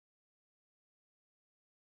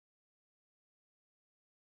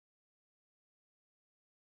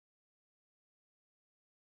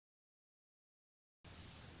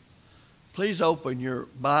Please open your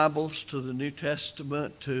Bibles to the New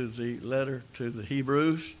Testament, to the letter to the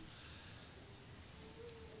Hebrews.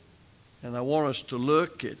 And I want us to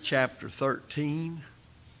look at chapter 13,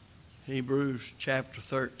 Hebrews chapter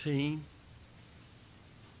 13.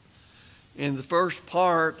 In the first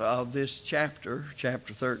part of this chapter,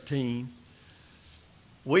 chapter 13,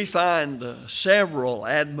 we find several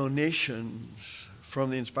admonitions from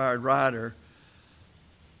the inspired writer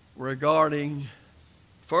regarding,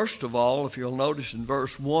 first of all, if you'll notice in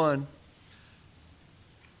verse 1,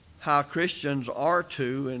 how Christians are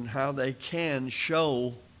to and how they can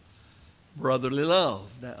show brotherly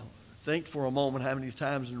love. Now, think for a moment how many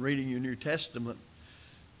times in reading your New Testament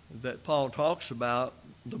that Paul talks about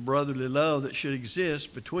the brotherly love that should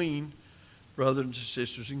exist between brothers and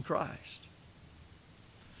sisters in Christ.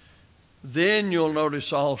 Then you'll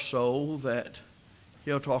notice also that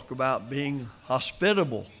he'll talk about being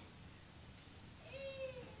hospitable.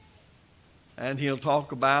 And he'll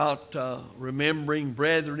talk about remembering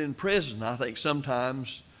brethren in prison. I think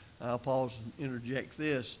sometimes, I'll pause and interject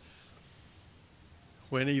this,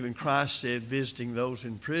 when even Christ said visiting those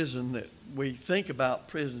in prison, that we think about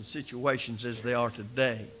prison situations as they are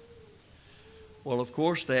today. Well, of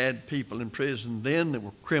course, they had people in prison then that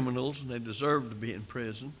were criminals and they deserved to be in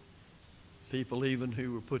prison. People even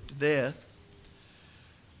who were put to death.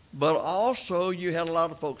 But also you had a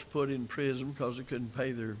lot of folks put in prison because they couldn't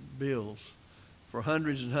pay their bills. For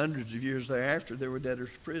hundreds and hundreds of years thereafter, there were debtors'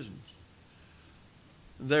 prisons.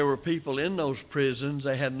 There were people in those prisons,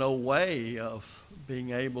 they had no way of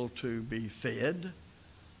being able to be fed,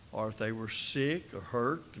 or if they were sick or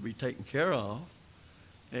hurt, to be taken care of,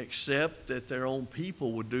 except that their own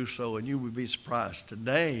people would do so. And you would be surprised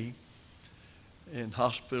today in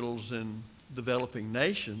hospitals in developing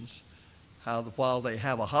nations, how while they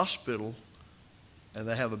have a hospital and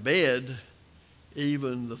they have a bed,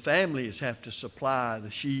 even the families have to supply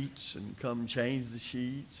the sheets and come change the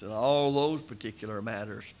sheets and all those particular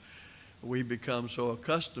matters. We become so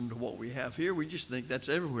accustomed to what we have here, we just think that's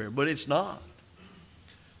everywhere, but it's not.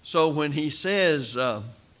 So when he says,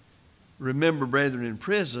 remember brethren in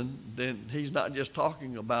prison, then he's not just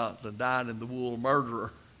talking about the dyed-in-the-wool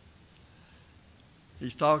murderer.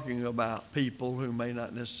 He's talking about people who may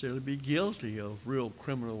not necessarily be guilty of real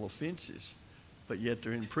criminal offenses, but yet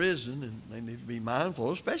they're in prison and they need to be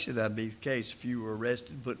mindful, especially that'd be the case if you were arrested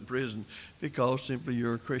and put in prison because simply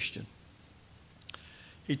you're a Christian.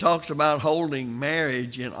 He talks about holding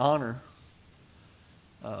marriage in honor.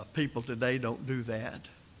 People today don't do that.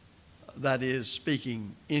 That is,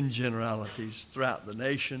 speaking in generalities throughout the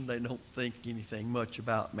nation, they don't think anything much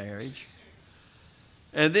about marriage.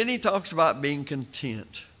 And then he talks about being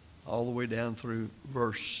content all the way down through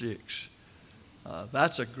verse 6.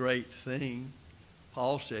 That's a great thing.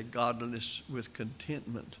 Paul said godliness with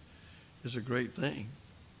contentment is a great thing.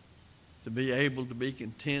 To be able to be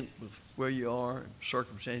content with where you are and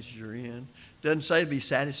circumstances you're in. Doesn't say be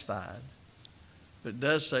satisfied, but it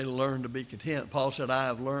does say learn to be content. Paul said, I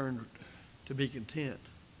have learned to be content,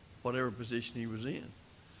 whatever position he was in.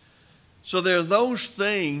 So there are those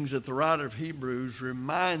things that the writer of Hebrews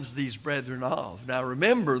reminds these brethren of. Now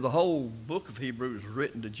remember, the whole book of Hebrews was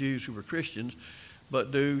written to Jews who were Christians, but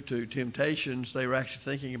due to temptations, they were actually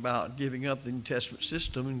thinking about giving up the New Testament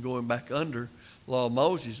system and going back under law of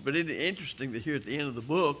Moses. But it's interesting that here at the end of the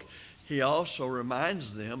book, he also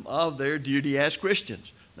reminds them of their duty as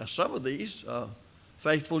Christians. Now some of these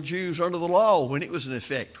faithful Jews under the law, when it was in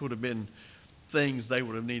effect, would have been things they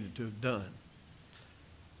would have needed to have done.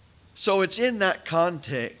 So it's in that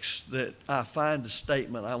context that I find a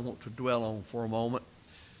statement I want to dwell on for a moment.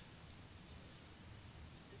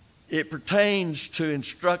 It pertains to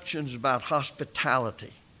instructions about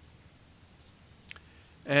hospitality.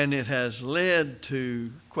 And it has led to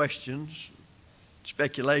questions,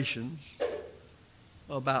 speculations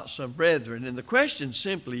about some brethren. And the question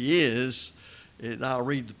simply is, and I'll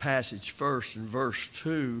read the passage first in verse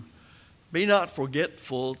 2, be not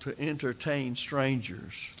forgetful to entertain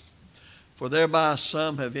strangers, for thereby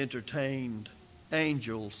some have entertained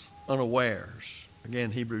angels unawares.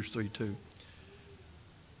 Again, Hebrews 3:2.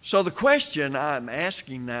 So the question I'm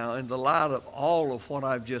asking now, in the light of all of what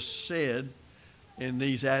I've just said in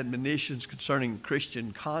these admonitions concerning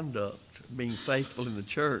Christian conduct, being faithful in the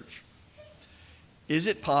church, is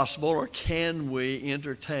it possible or can we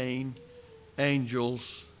entertain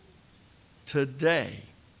angels today?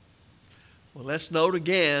 Well, let's note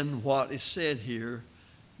again what is said here.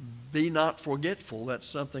 Be not forgetful. That's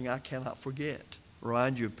something I cannot forget.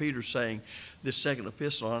 Remind you of Peter saying, this second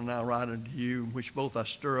epistle I now write unto you, in which both I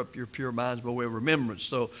stir up your pure minds by way of remembrance.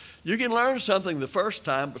 So you can learn something the first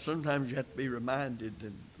time, but sometimes you have to be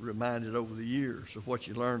reminded over the years of what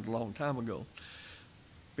you learned a long time ago.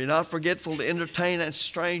 Be not forgetful to entertain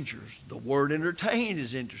strangers. The word entertain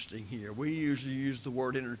is interesting here. We usually use the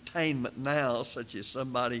word entertainment now, such as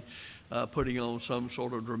somebody putting on some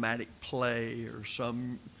sort of dramatic play or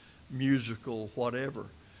some musical whatever.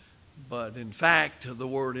 But in fact, the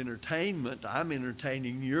word entertainment, I'm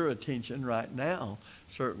entertaining your attention right now,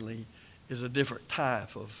 certainly is a different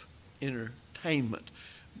type of entertainment.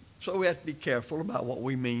 So we have to be careful about what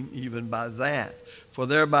we mean even by that. For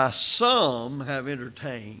thereby some have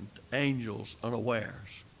entertained angels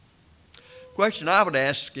unawares. Question I would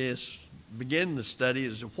ask is, begin the study,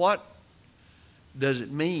 is what does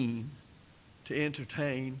it mean to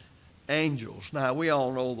entertain angels? Now, we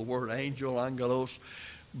all know the word angel, angelos,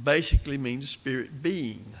 basically means spirit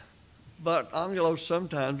being. But angelos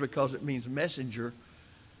sometimes, because it means messenger,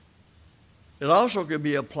 it also could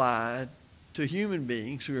be applied to human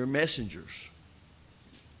beings who are messengers.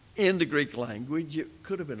 In the Greek language, it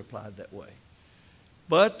could have been applied that way.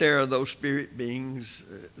 But there are those spirit beings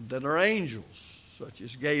that are angels, such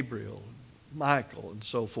as Gabriel, Michael, and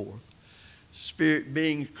so forth. Spirit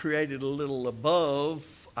beings created a little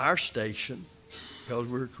above our station, because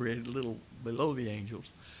we're created a little below the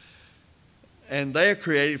angels. And they are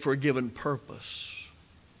created for a given purpose.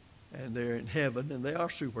 And they're in heaven, and they are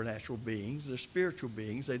supernatural beings. They're spiritual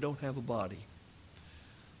beings. They don't have a body.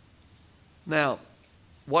 Now,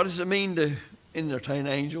 what does it mean to entertain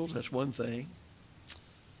angels? That's one thing.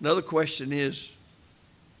 Another question is,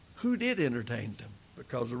 who did entertain them?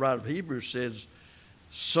 Because the writer of Hebrews says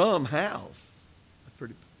some have. That's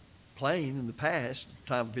pretty plain in the past, at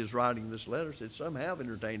the time of his writing this letter, said some have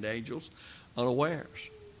entertained angels unawares.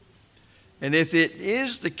 And if it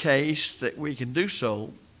is the case that we can do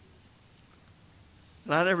so,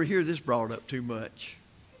 and I never hear this brought up too much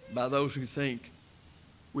by those who think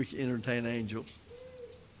we can entertain angels.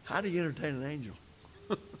 How do you entertain an angel?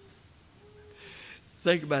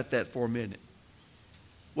 Think about that for a minute.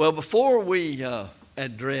 Well, before we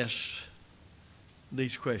address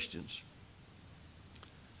these questions,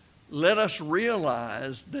 let us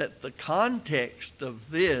realize that the context of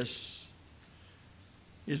this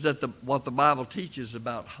is that what the Bible teaches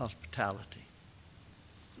about hospitality.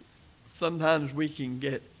 Sometimes we can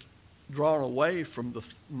get drawn away from the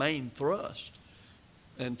main thrust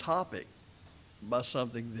and topic by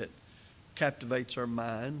something that captivates our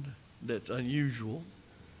mind, that's unusual.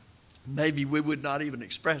 Maybe we would not even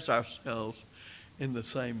express ourselves in the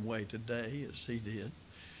same way today as he did.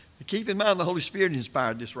 But keep in mind the Holy Spirit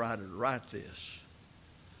inspired this writer to write this.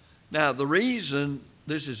 Now, the reason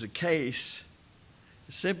this is the case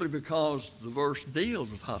is simply because the verse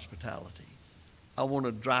deals with hospitality. I want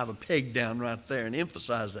to drive a peg down right there and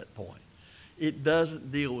emphasize that point. It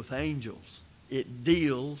doesn't deal with angels. It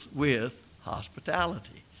deals with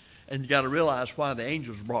hospitality. And you got to realize why the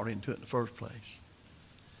angels were brought into it in the first place.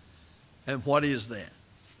 And what is that?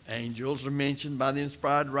 Angels are mentioned by the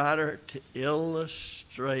inspired writer to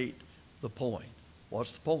illustrate the point.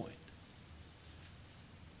 What's the point?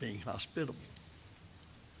 Being hospitable.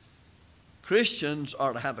 Christians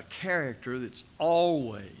are to have a character that's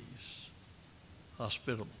always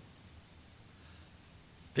hospitable.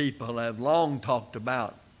 People have long talked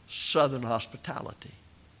about Southern hospitality.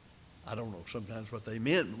 I don't know sometimes what they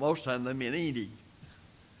meant, but most of the time they meant eating.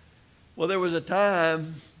 Well, there was a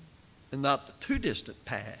time, in not the too distant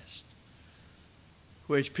past,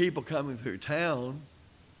 which people coming through town,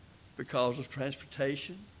 because of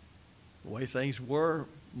transportation, the way things were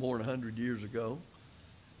more than 100 years ago,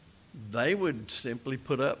 they would simply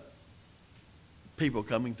put up people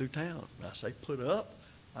coming through town. When I say put up,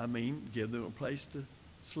 I mean give them a place to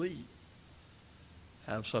sleep,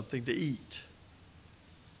 have something to eat,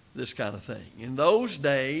 this kind of thing. In those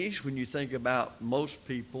days, when you think about most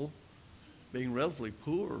people being relatively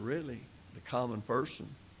poor, really, the common person,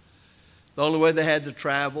 the only way they had to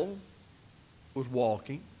travel was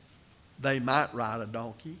walking. They might ride a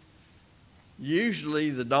donkey.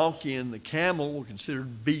 Usually the donkey and the camel were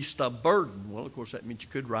considered beasts of burden. Well, of course, that means you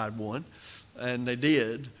could ride one, and they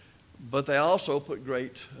did. But they also put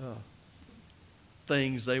great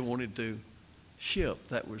things they wanted to ship.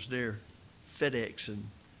 That was their FedEx and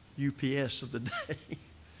UPS of the day.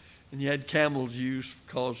 And you had camels used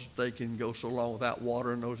because they can go so long without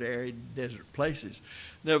water in those arid desert places.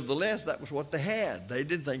 Nevertheless, that was what they had. They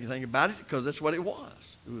didn't think anything about it because that's what it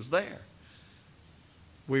was. It was there.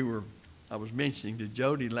 I was mentioning to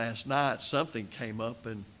Jody last night, something came up,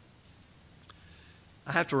 and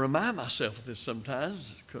I have to remind myself of this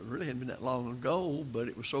sometimes. It really hadn't been that long ago, but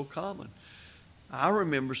it was so common. I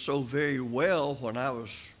remember so very well when I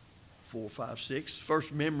was 4, 5, 6.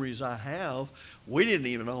 First memories I have, we didn't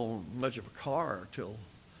even own much of a car till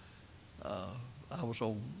I was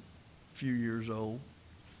a few years old.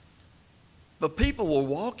 But people were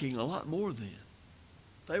walking a lot more then.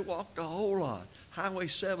 They walked a whole lot. Highway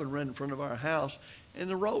 7 ran in front of our house, and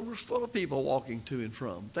the road was full of people walking to and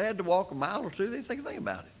from. They had to walk a mile or two. They didn't think a thing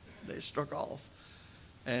about it. They struck off.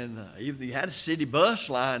 And even you had a city bus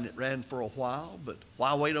line that ran for a while, but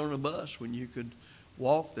why wait on a bus when you could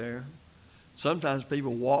walk there? Sometimes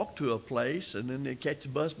people walk to a place and then they catch the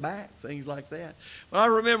bus back, things like that. But I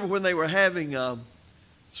remember when they were having,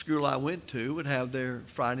 school I went to would have their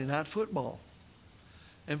Friday night football.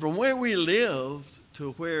 And from where we lived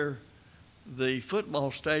to where the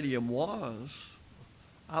football stadium was,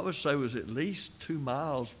 I would say was at least 2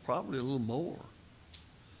 miles, probably a little more.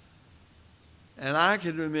 And I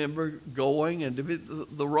can remember going, and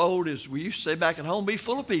the road, as we used to say back at home, be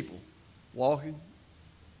full of people walking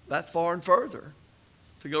that far and further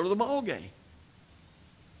to go to the ball game.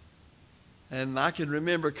 And I can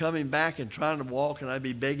remember coming back and trying to walk, and I'd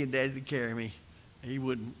be begging Daddy to carry me. He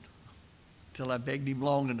wouldn't, till I begged him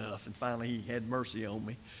long enough, and finally he had mercy on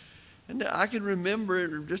me. And I can remember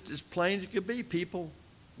it just as plain as it could be, people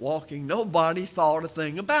walking. Nobody thought a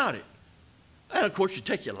thing about it. And of course, you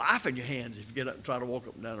take your life in your hands if you get up and try to walk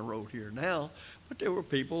up and down the road here now. But there were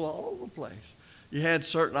people all over the place. You had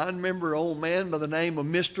I remember an old man by the name of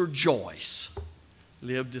Mr. Joyce,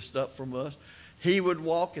 lived just up from us. He would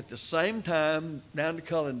walk at the same time down to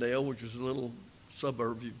Cullendale, which was a little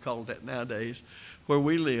suburb, you'd call it that nowadays, where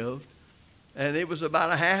we lived. And it was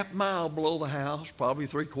about a half mile below the house, probably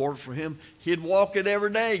 3/4 for him. He'd walk it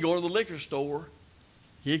every day, go to the liquor store.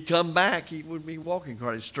 He'd come back. He wouldn't be walking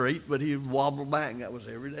quite straight, but he'd wobble back. And that was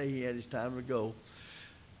every day he had his time to go.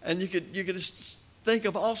 And you could just think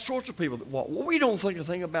of all sorts of people that walk. Well, we don't think a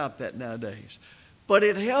thing about that nowadays. But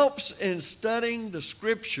it helps in studying the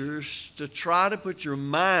Scriptures to try to put your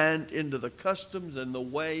mind into the customs and the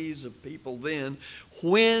ways of people then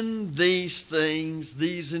when these things,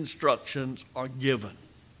 these instructions are given.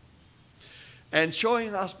 And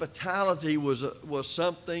showing hospitality was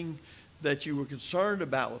something that you were concerned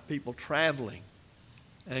about with people traveling,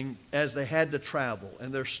 and as they had to travel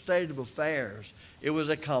and their state of affairs, it was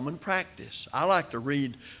a common practice. I like to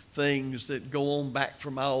read things that go on back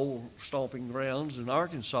from my old stomping grounds in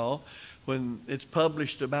Arkansas when it's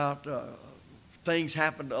published about things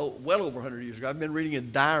happened well over 100 years ago. I've been reading a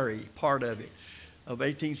diary, part of it, of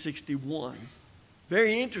 1861.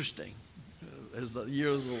 Very interesting as the year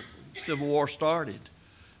of the Civil War started.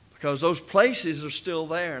 Because those places are still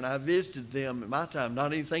there, and I visited them at my time.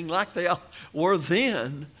 Not anything like they were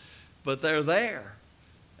then, but they're there.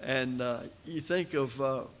 And you think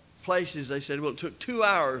of places, they said, well, it took 2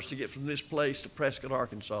 hours to get from this place to Prescott,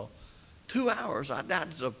 Arkansas. 2 hours, I doubt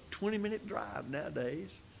it's a 20-minute drive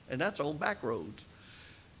nowadays, and that's on back roads.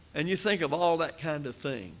 And you think of all that kind of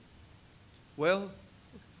thing. Well,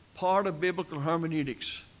 part of biblical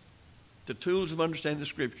hermeneutics, the tools of understanding the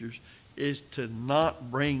Scriptures, is to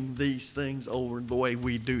not bring these things over the way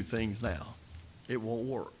we do things now. It won't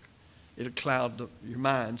work. It'll cloud your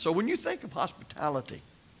mind. So when you think of hospitality,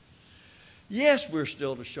 yes, we're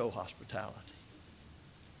still to show hospitality.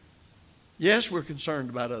 Yes, we're concerned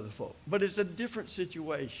about other folk, but it's a different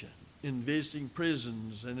situation in visiting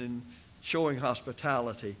prisons and in showing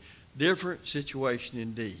hospitality. Different situation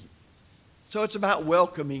indeed. So it's about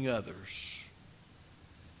welcoming others.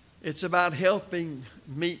 It's about helping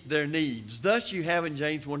meet their needs. Thus you have in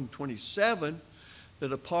James 1:27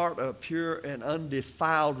 that a part of pure and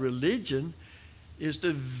undefiled religion is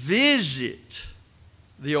to visit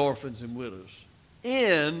the orphans and widows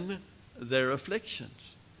in their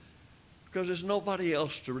afflictions. Because there's nobody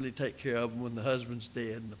else to really take care of them when the husband's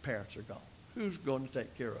dead and the parents are gone. Who's going to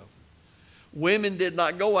take care of them? Women did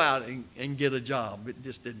not go out and get a job. It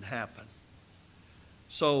just didn't happen.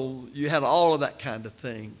 So you had all of that kind of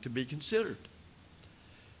thing to be considered.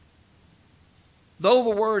 Though the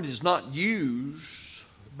word is not used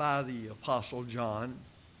by the Apostle John,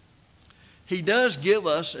 he does give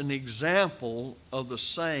us an example of the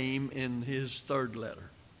same in his third letter.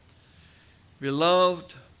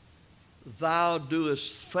 Beloved, thou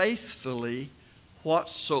doest faithfully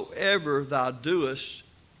whatsoever thou doest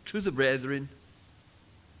to the brethren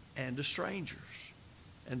and to strangers.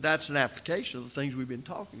 And that's an application of the things we've been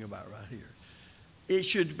talking about right here. It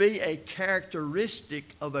should be a characteristic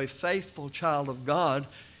of a faithful child of God,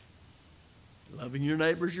 loving your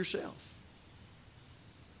neighbors yourself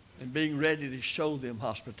and being ready to show them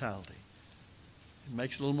hospitality. It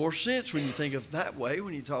makes a little more sense when you think of it that way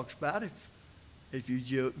when he talks about if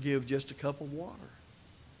you give just a cup of water.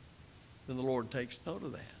 Then the Lord takes note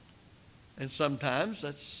of that. And sometimes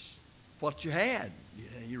that's what you had.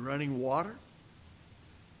 You're running water.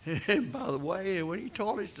 And by the way, when you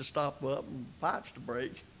toilets to stop up and pipes to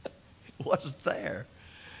break, it wasn't there.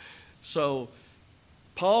 So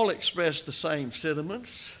Paul expressed the same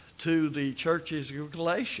sentiments to the churches of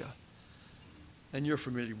Galatia. And you're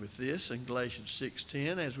familiar with this in Galatians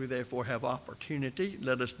 6:10, as we therefore have opportunity,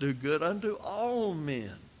 let us do good unto all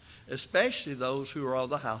men, especially those who are of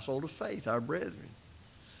the household of faith, our brethren.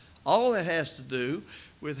 All that has to do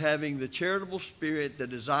with having the charitable spirit, the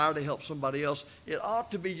desire to help somebody else, it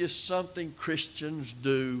ought to be just something Christians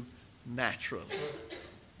do naturally.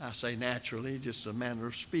 I say naturally, just a manner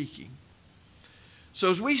of speaking.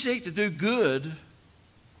 So as we seek to do good,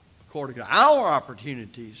 according to our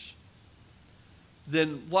opportunities,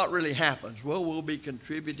 then what really happens? Well, we'll be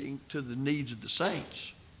contributing to the needs of the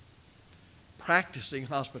saints, practicing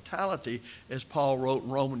hospitality, as Paul wrote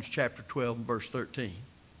in Romans chapter 12 and verse 13.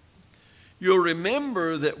 You'll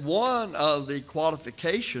remember that one of the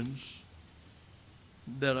qualifications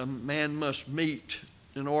that a man must meet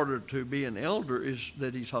in order to be an elder is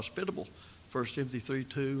that he's hospitable. 1 Timothy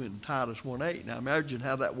 3:2 and Titus 1:8. Now imagine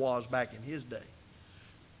how that was back in his day.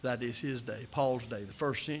 That is his day, Paul's day, the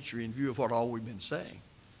first century, in view of what all we've been saying.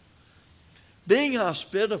 Being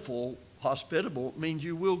hospitable means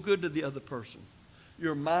you will good to the other person.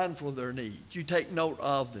 You're mindful of their needs. You take note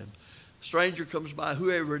of them. A stranger comes by,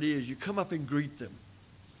 whoever it is, you come up and greet them.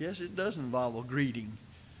 Yes, it does involve a greeting.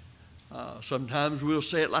 Sometimes we'll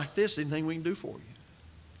say it like this: anything we can do for you.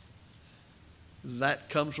 That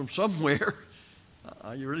comes from somewhere.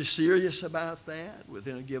 Are you really serious about that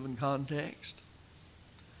within a given context?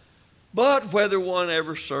 But whether one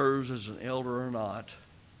ever serves as an elder or not,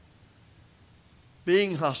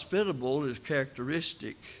 being hospitable is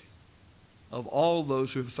characteristic of all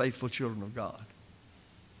those who are faithful children of God.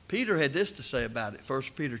 Peter had this to say about it, 1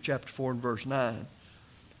 Peter chapter 4 and verse 9.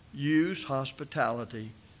 Use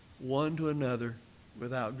hospitality one to another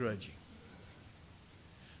without grudging.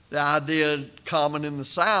 The idea common in the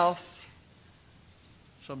South,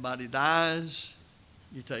 somebody dies,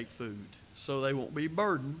 you take food, so they won't be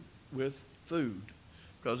burdened with food.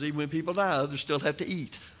 Because even when people die, others still have to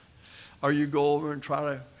eat. Or you go over and try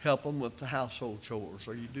to help them with the household chores,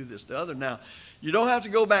 or you do this, the other. Now, you don't have to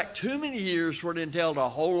go back too many years for it entailed a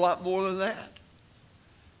whole lot more than that,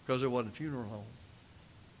 because there wasn't a funeral home.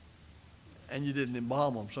 And you didn't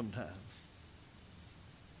embalm them sometimes.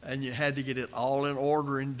 And you had to get it all in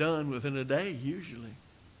order and done within a day, usually.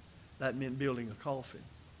 That meant building a coffin.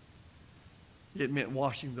 It meant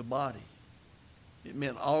washing the body. It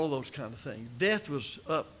meant all of those kind of things. Death was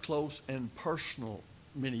up close and personal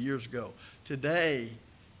many years ago. Today,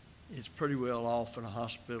 it's pretty well off in a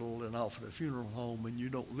hospital and off in a funeral home, and you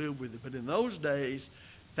don't live with it. But in those days,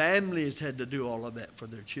 families had to do all of that for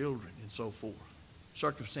their children and so forth.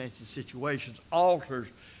 Circumstances, situations altered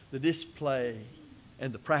the display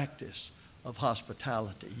and the practice of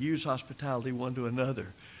hospitality. Use hospitality one to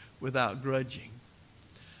another without grudging.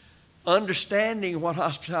 Understanding what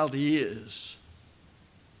hospitality is,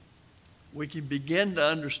 we can begin to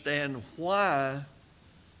understand why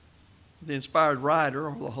the inspired writer,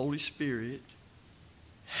 or the Holy Spirit,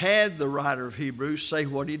 had the writer of Hebrews say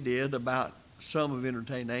what he did about some of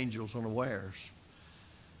entertained angels unawares.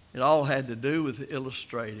 It all had to do with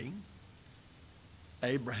illustrating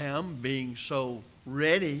Abraham being so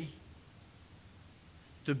ready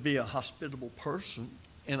to be a hospitable person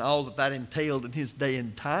and all that that entailed in his day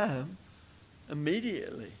and time,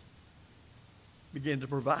 immediately began to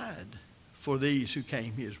provide for these who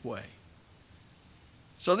came his way.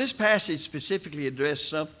 So this passage specifically addressed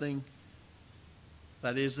something,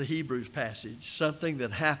 that is the Hebrews passage, something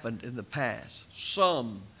that happened in the past.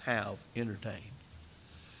 Some have entertained.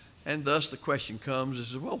 And thus the question comes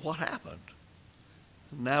is, well, what happened?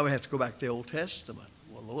 Now we have to go back to the Old Testament.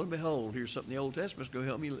 Well, lo and behold, here's something the Old Testament's going to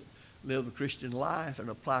help me live a Christian life and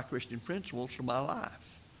apply Christian principles to my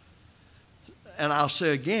life. And I'll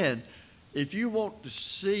say again, if you want to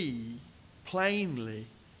see plainly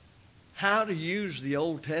how to use the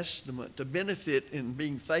Old Testament to benefit in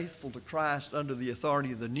being faithful to Christ under the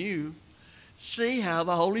authority of the New, see how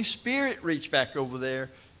the Holy Spirit reached back over there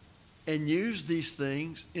and used these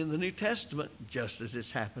things in the New Testament just as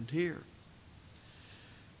it's happened here.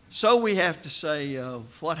 So we have to say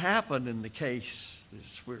what happened in the case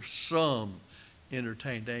is where some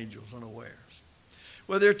entertained angels unawares.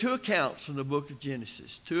 Well, there are two accounts in the book of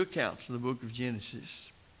Genesis. Two accounts in the book of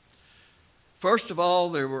Genesis. First of all,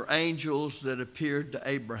 there were angels that appeared to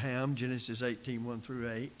Abraham, Genesis 18, 1 through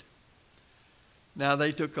 8. Now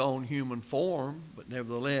they took on human form, but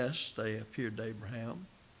nevertheless they appeared to Abraham.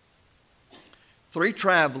 3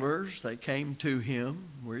 travelers, they came to him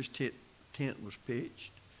where his tent was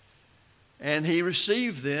pitched. And he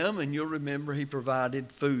received them, and you'll remember he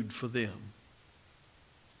provided food for them.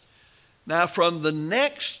 Now from the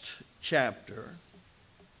next chapter,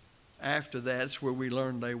 after that, it's where we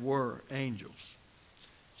learned they were angels.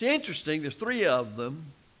 It's interesting, there's 3 of them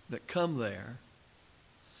that come there.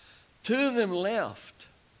 2 of them left,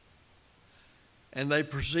 and they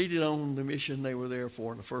proceeded on the mission they were there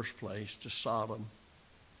for in the first place, to Sodom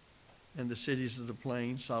and the cities of the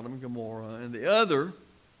plain, Sodom and Gomorrah. And the other,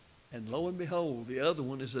 and lo and behold, the other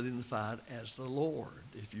one is identified as the Lord,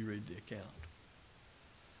 if you read the account.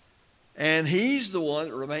 And he's the one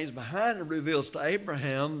that remains behind and reveals to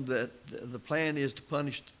Abraham that the plan is to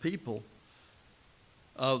punish the people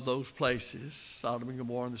of those places, Sodom and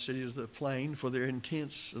Gomorrah and the cities of the plain, for their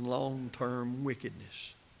intense and long-term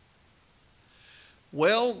wickedness.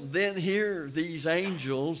 Well, then here these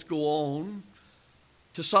angels go on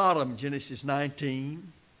to Sodom, Genesis 19,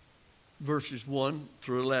 verses 1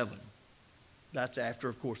 through 11. That's after,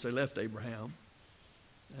 of course, they left Abraham.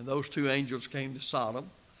 And those 2 angels came to Sodom.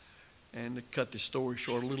 And to cut this story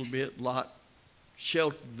short a little bit, Lot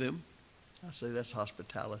sheltered them. I say that's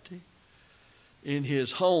hospitality. In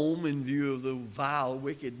his home, in view of the vile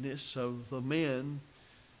wickedness of the men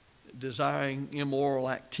desiring immoral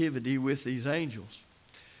activity with these angels.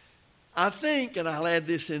 I think, and I'll add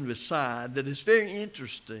this in beside, that it's very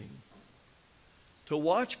interesting to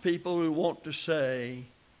watch people who want to say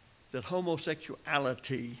that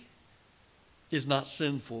homosexuality is not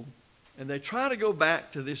sinful. And they try to go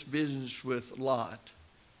back to this business with Lot.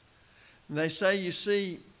 And they say, you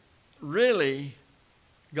see, really,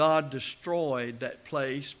 God destroyed that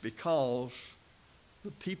place because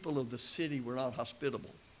the people of the city were not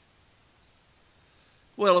hospitable.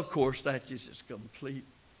 Well, of course, that is just complete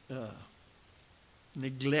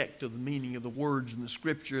neglect of the meaning of the words in the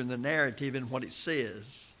Scripture and the narrative and what it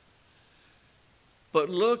says. But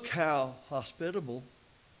look how hospitable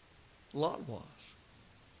Lot was.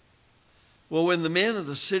 Well, when the men of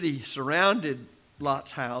the city surrounded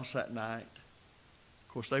Lot's house that night, of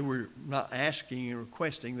course, they were not asking and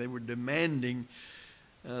requesting, they were demanding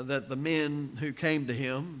that the men who came to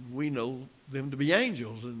him, we know them to be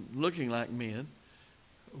angels and looking like men.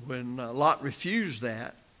 When Lot refused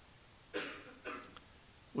that,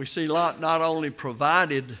 we see Lot not only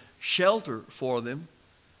provided shelter for them,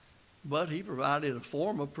 but he provided a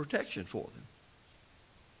form of protection for them.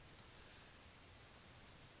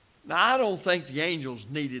 Now, I don't think the angels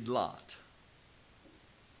needed Lot.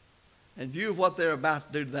 In view of what they're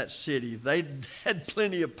about to do to that city, they had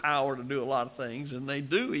plenty of power to do a lot of things, and they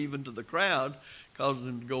do even to the crowd, cause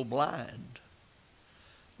them to go blind.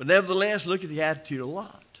 But nevertheless, look at the attitude of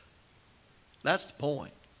Lot. That's the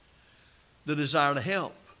point. The desire to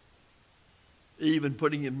help, even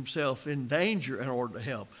putting himself in danger in order to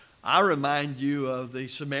help. I remind you of the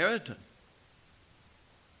Samaritan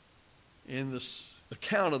in this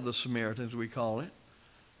account of the Samaritans, we call it,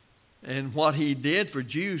 and what he did for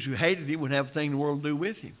Jews who hated him, wouldn't have a thing in the world to do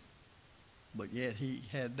with him. But yet he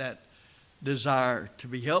had that desire to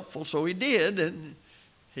be helpful, so he did, and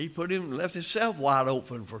he left himself wide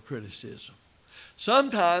open for criticism.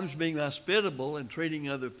 Sometimes being hospitable and treating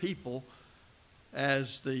other people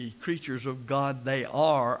as the creatures of God they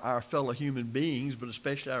are, our fellow human beings, but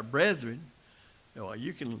especially our brethren,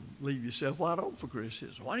 you can leave yourself wide open for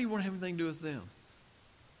criticism. Why do you want to have anything to do with them?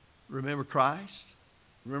 Remember Christ?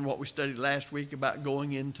 Remember what we studied last week about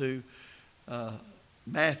going into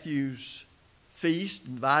Matthew's feast,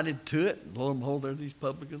 invited to it. And lo and behold, there are these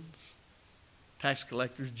publicans, tax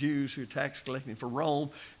collectors, Jews who are tax collecting for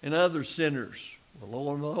Rome, and other sinners. Well,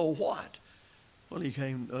 lo and behold, what? Well, he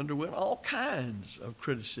underwent all kinds of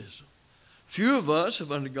criticism. Few of us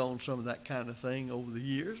have undergone some of that kind of thing over the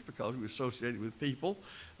years because we were associated with people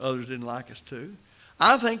others didn't like us too.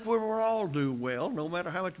 I think we will all do well, no matter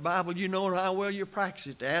how much Bible you know and how well you practice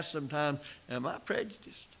it, to ask sometimes, am I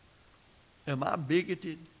prejudiced? Am I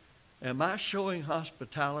bigoted? Am I showing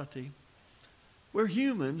hospitality? We're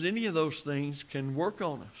humans. Any of those things can work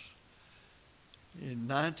on us. In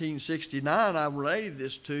 1969, I related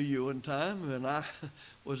this to you one time, and I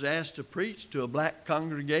was asked to preach to a black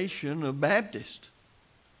congregation of Baptists.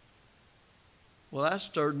 Well, that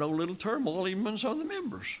stirred no little turmoil even among some of the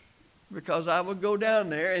members, because I would go down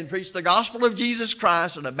there and preach the gospel of Jesus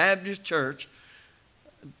Christ in a Baptist church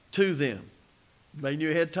to them. They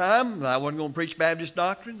knew ahead of time that I wasn't going to preach Baptist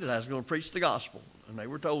doctrine, that I was going to preach the gospel, and they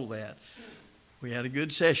were told that. We had a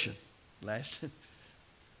good session last.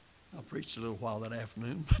 I preached a little while that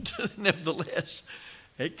afternoon, but nevertheless,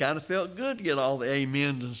 it kind of felt good to get all the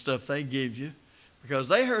amens and stuff they give you, because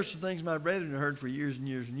they heard some things my brethren had heard for years and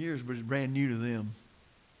years and years, but it's brand new to them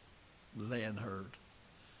that they hadn't heard.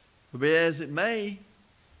 But be as it may,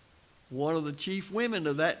 one of the chief women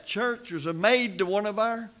of that church was a maid to one of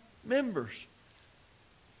our members.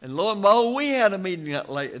 And lo and behold, we had a meeting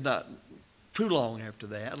not too long after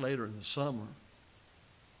that, later in the summer.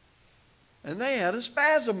 And they had a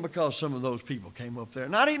spasm because some of those people came up there.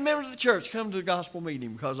 Not even members of the church come to the gospel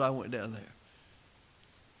meeting because I went down there.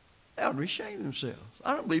 They ought to be ashamed of themselves.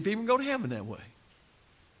 I don't believe people can go to heaven that way.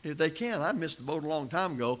 If they can, I missed the boat a long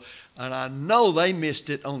time ago, and I know they missed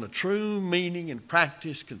it on the true meaning and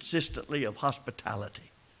practice consistently of hospitality,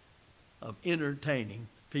 of entertaining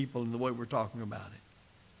people in the way we're talking about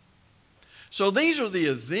it. So these are the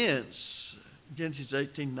events, Genesis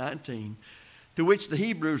 18:19, to which the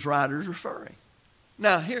Hebrews writer is referring.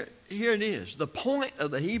 Now, here it is. The point of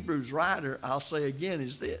the Hebrews writer, I'll say again,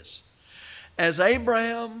 is this. As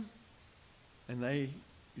Abraham, and they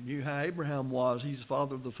knew how Abraham was, he's the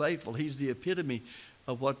father of the faithful. He's the epitome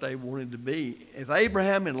of what they wanted to be. If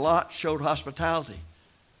Abraham and Lot showed hospitality,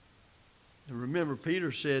 and remember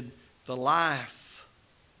Peter said the life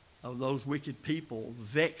of those wicked people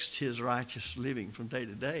vexed his righteous living from day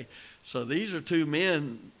to day. So these are two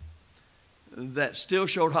men that still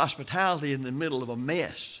showed hospitality in the middle of a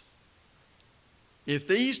mess. If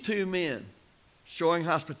these two men showing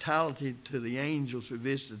hospitality to the angels who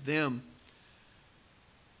visited them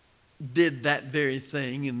did that very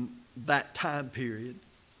thing in that time period,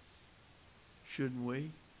 shouldn't we?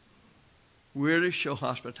 We're to show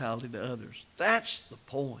hospitality to others. That's the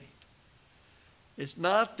point. It's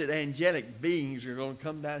not that angelic beings are going to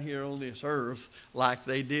come down here on this earth like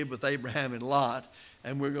they did with Abraham and Lot,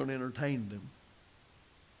 and we're going to entertain them.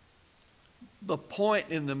 The point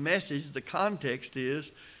in the message, the context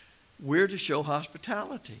is, we're to show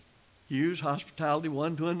hospitality. Use hospitality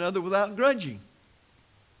one to another without grudging.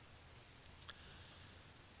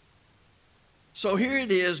 So here it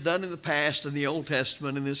is, done in the past in the Old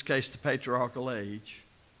Testament, in this case the patriarchal age.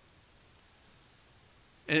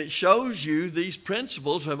 And it shows you these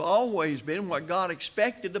principles have always been what God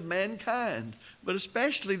expected of mankind, but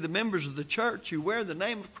especially the members of the church who wear the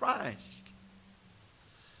name of Christ.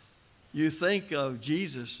 You think of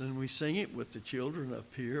Jesus, and we sing it with the children up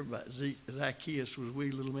here, but Zacchaeus was a wee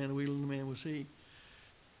little man was he.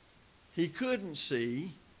 He couldn't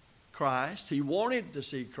see Christ. He wanted to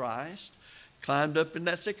see Christ. Climbed up in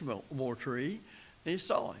that sycamore tree, and he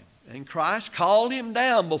saw him. And Christ called him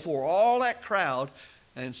down before all that crowd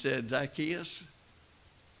and said, Zacchaeus,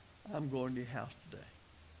 I'm going to your house today.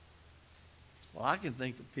 Well, I can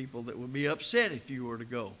think of people that would be upset if you were to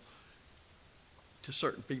go to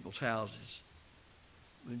certain people's houses.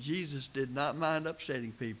 And Jesus did not mind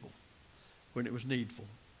upsetting people when it was needful.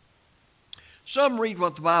 Some read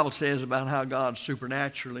what the Bible says about how God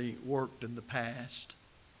supernaturally worked in the past.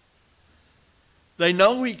 They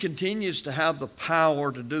know he continues to have the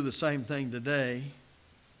power to do the same thing today.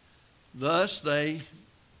 Thus, they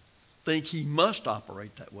think he must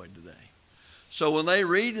operate that way today. So when they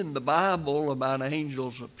read in the Bible about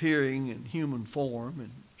angels appearing in human form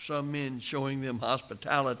and some men showing them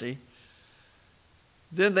hospitality,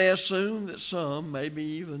 then they assume that some, maybe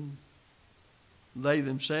even they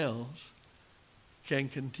themselves, can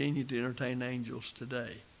continue to entertain angels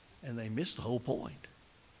today. And they miss the whole point.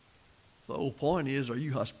 The whole point is, are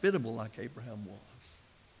you hospitable like Abraham was?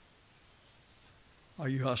 Are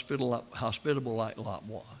you hospitable like Lot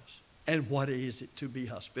was? And what is it to be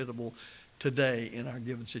hospitable today in our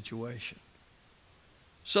given situation?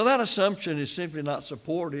 So that assumption is simply not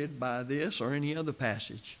supported by this or any other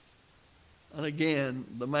passage. And again,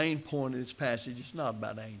 the main point of this passage is not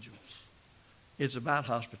about angels. It's about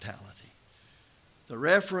hospitality. The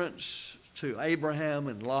reference to Abraham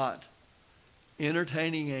and Lot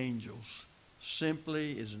entertaining angels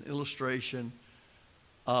simply is an illustration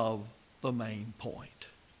of the main point.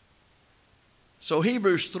 So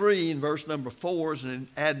Hebrews 3 in verse number 4 is an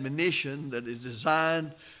admonition that is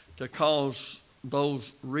designed to cause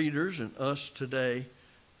those readers and us today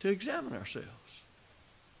to examine ourselves.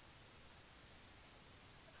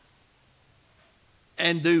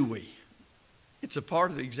 And do we? It's a part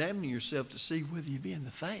of examining yourself to see whether you be in the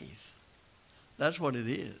faith. That's what it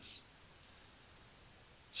is.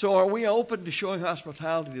 So are we open to showing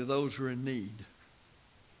hospitality to those who are in need?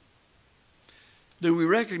 Do we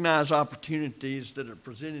recognize opportunities that are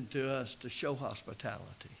presented to us to show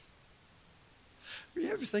hospitality? Do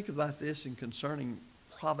you ever think about this in concerning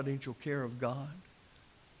providential care of God?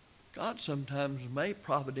 God sometimes may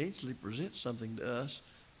providentially present something to us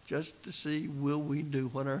just to see, will we do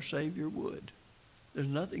what our Savior would? There's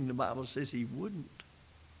nothing the Bible says he wouldn't.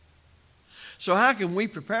 So how can we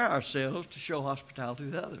prepare ourselves to show hospitality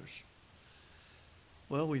to others?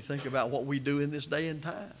 Well, we think about what we do in this day and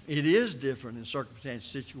time. It is different in circumstances,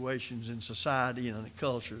 situations, in society and in the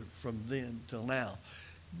culture from then till now.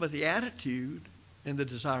 But the attitude and the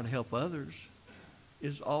desire to help others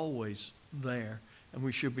is always there, and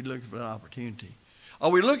we should be looking for that opportunity. Are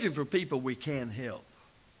we looking for people we can help?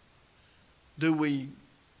 Do we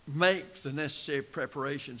make the necessary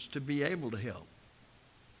preparations to be able to help?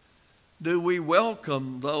 Do we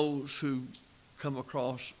welcome those who come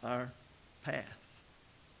across our path?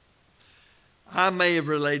 I may have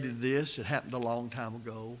related this. It happened a long time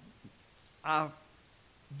ago. I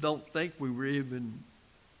don't think we were even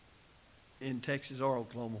in Texas or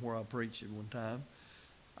Oklahoma where I preached at one time.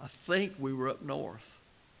 I think we were up north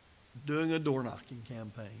doing a door knocking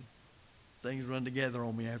campaign. Things run together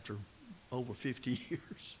on me after over 50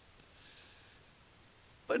 years.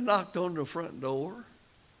 But knocked on the front door,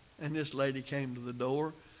 and this lady came to the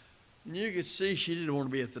door, and you could see she didn't want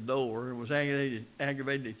to be at the door and was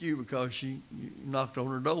aggravated at you because you knocked on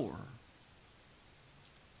her door.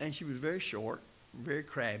 And she was very short, very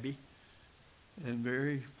crabby, and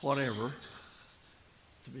very whatever,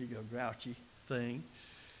 to be a grouchy thing.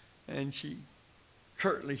 And she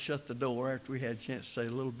curtly shut the door after we had a chance to say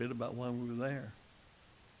a little bit about why we were there.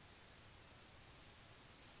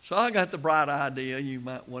 So I got the bright idea, you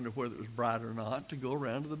might wonder whether it was bright or not, to go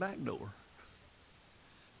around to the back door.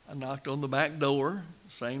 I knocked on the back door.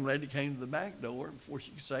 The same lady came to the back door. Before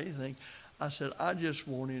she could say anything, I said, I just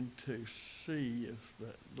wanted to see if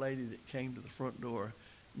the lady that came to the front door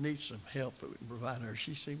needs some help that we can provide her.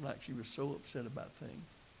 She seemed like she was so upset about things.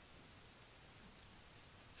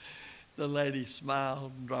 The lady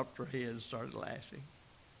smiled and dropped her head and started laughing.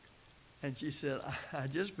 And she said, I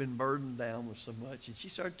just been burdened down with so much. And she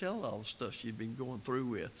started telling all the stuff she'd been going through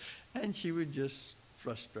with. And she was just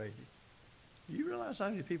frustrated. You realize how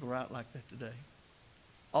many people are out like that today?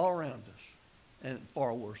 All around us. And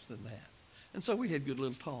far worse than that. And so we had a good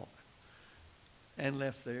little talk. And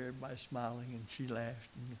left there, everybody smiling. And she laughed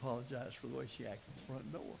and apologized for the way she acted at the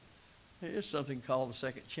front door. There's something called the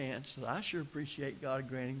second chance. And I sure appreciate God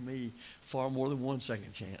granting me far more than one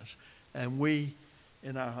second chance. And we,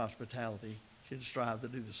 in our hospitality, should strive to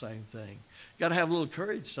do the same thing. Got to have a little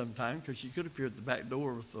courage sometimes, because you could appear at the back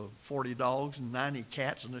door with 40 dogs and 90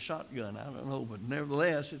 cats and a shotgun. I don't know, but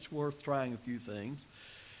nevertheless, it's worth trying a few things.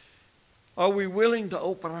 Are we willing to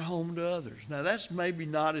open our home to others? Now, that's maybe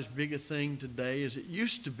not as big a thing today as it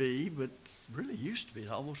used to be, but really used to be.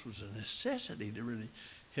 It almost was a necessity to really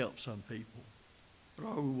help some people. But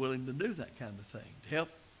are we willing to do that kind of thing, to help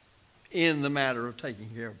in the matter of taking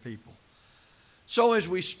care of people? So as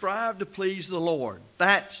we strive to please the Lord,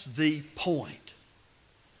 that's the point.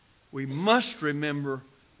 We must remember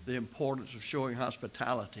the importance of showing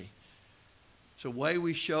hospitality. It's a way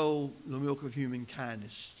we show the milk of human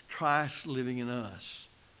kindness, Christ living in us,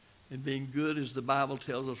 and being good as the Bible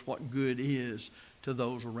tells us what good is to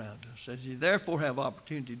those around us. As you therefore have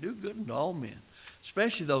opportunity, do good unto all men,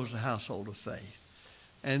 especially those in the household of faith.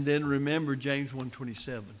 And then remember James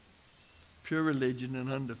 1:27. Pure religion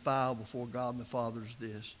and undefiled before God and the Father is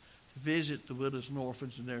this: to visit the widows and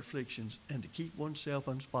orphans in their afflictions, and to keep oneself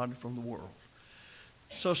unspotted from the world.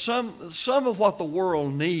 So some of what the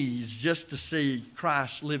world needs just to see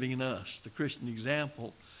Christ living in us, the Christian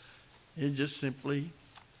example, is just simply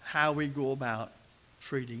how we go about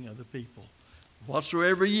treating other people.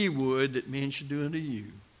 Whatsoever ye would that men should do unto you,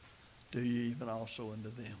 do ye even also unto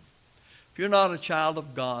them. If you're not a child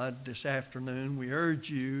of God this afternoon, we urge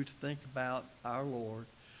you to think about our Lord.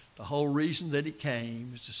 The whole reason that he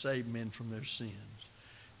came is to save men from their sins.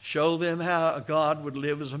 Show them how God would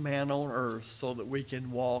live as a man on earth so that we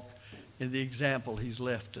can walk in the example he's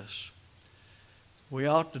left us. We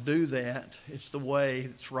ought to do that. It's the way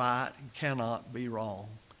that's right and cannot be wrong.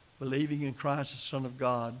 Believing in Christ, the Son of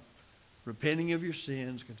God, repenting of your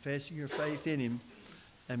sins, confessing your faith in him,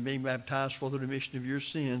 and being baptized for the remission of your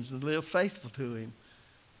sins, and live faithful to him,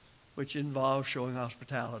 which involves showing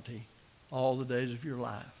hospitality all the days of your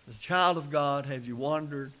life. As a child of God, have you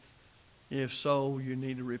wandered? If so, you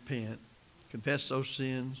need to repent, confess those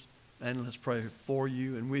sins, and let's pray for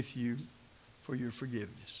you and with you for your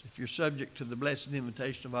forgiveness. If you're subject to the blessed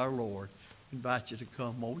invitation of our Lord, I invite you to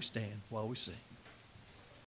come while we stand, while we sing.